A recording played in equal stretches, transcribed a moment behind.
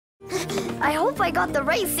I hope I got the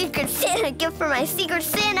right Secret Santa gift for my Secret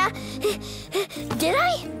Santa. Did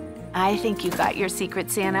I? I think you got your Secret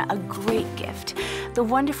Santa a great gift. The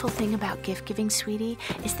wonderful thing about gift giving, sweetie,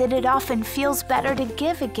 is that it often feels better to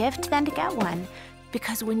give a gift than to get one.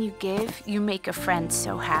 Because when you give, you make a friend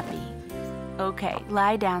so happy. Okay,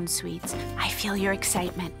 lie down, sweets. I feel your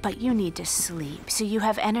excitement, but you need to sleep so you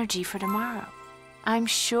have energy for tomorrow. I'm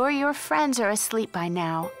sure your friends are asleep by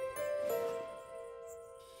now.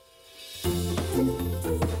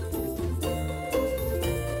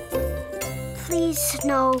 Please,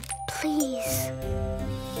 Snow, please.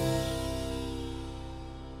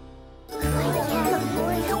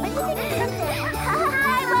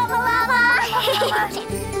 Hi, Llama Llama!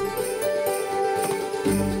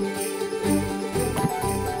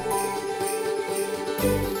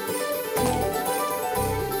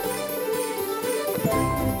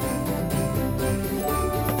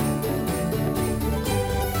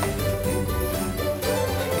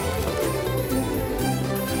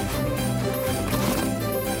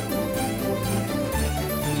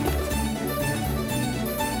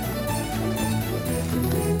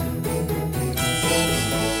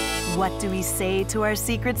 What do we say to our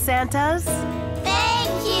Secret Santas?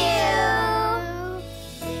 Thank you!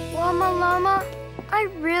 Llama Llama, I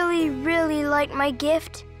really like my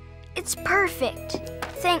gift. It's perfect.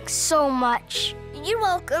 Thanks so much. You're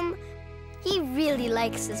welcome. He really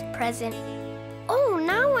likes his present. Oh,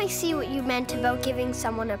 now I see what you meant about giving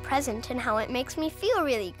someone a present and how it makes me feel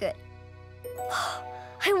really good.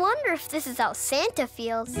 I wonder if this is how Santa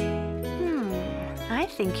feels. I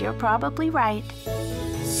think you're probably right.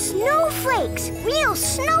 Snowflakes! Real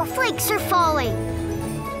snowflakes are falling!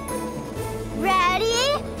 Red,